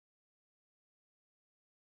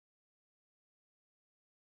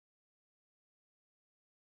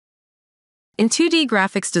In 2D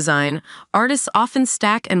graphics design, artists often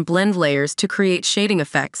stack and blend layers to create shading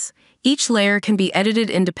effects. Each layer can be edited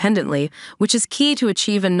independently, which is key to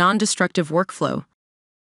achieve a non-destructive workflow.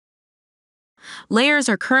 Layers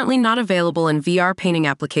are currently not available in VR painting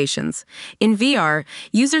applications. In VR,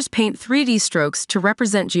 users paint 3D strokes to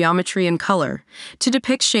represent geometry and color. To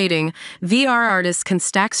depict shading, VR artists can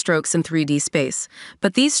stack strokes in 3D space,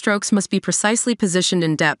 but these strokes must be precisely positioned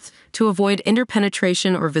in depth to avoid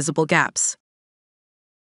interpenetration or visible gaps.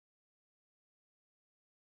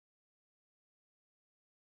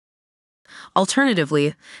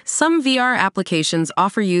 Alternatively, some VR applications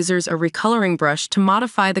offer users a recoloring brush to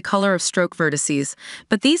modify the color of stroke vertices,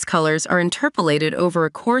 but these colors are interpolated over a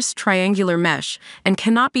coarse triangular mesh and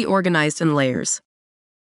cannot be organized in layers.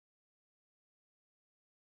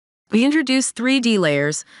 We introduce 3D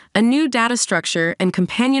layers, a new data structure and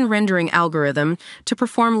companion rendering algorithm to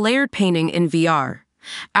perform layered painting in VR.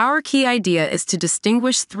 Our key idea is to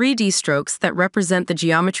distinguish 3D strokes that represent the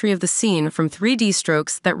geometry of the scene from 3D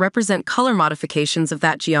strokes that represent color modifications of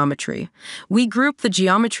that geometry. We group the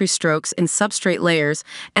geometry strokes in substrate layers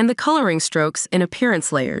and the coloring strokes in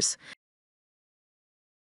appearance layers.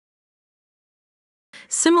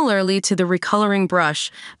 Similarly to the recoloring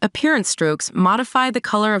brush, appearance strokes modify the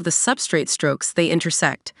color of the substrate strokes they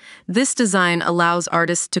intersect. This design allows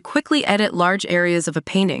artists to quickly edit large areas of a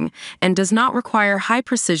painting and does not require high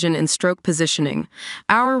precision in stroke positioning.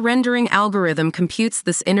 Our rendering algorithm computes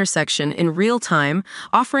this intersection in real time,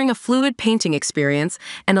 offering a fluid painting experience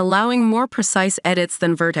and allowing more precise edits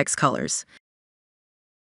than vertex colors.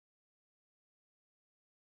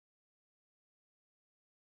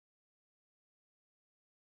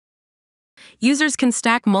 Users can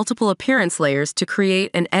stack multiple appearance layers to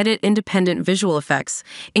create and edit independent visual effects,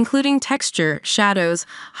 including texture, shadows,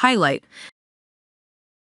 highlight.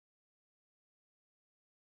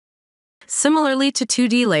 Similarly to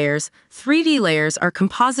 2D layers, 3D layers are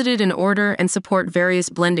composited in order and support various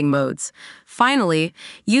blending modes. Finally,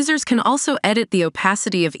 users can also edit the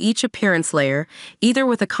opacity of each appearance layer, either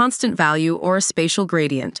with a constant value or a spatial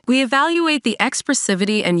gradient. We evaluate the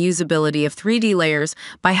expressivity and usability of 3D layers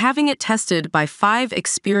by having it tested by 5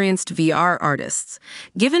 experienced VR artists.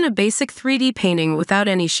 Given a basic 3D painting without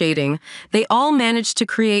any shading, they all managed to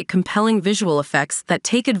create compelling visual effects that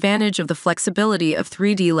take advantage of the flexibility of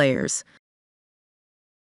 3D layers.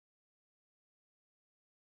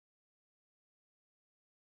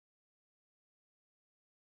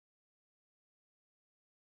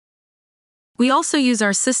 We also use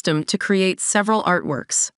our system to create several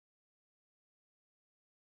artworks.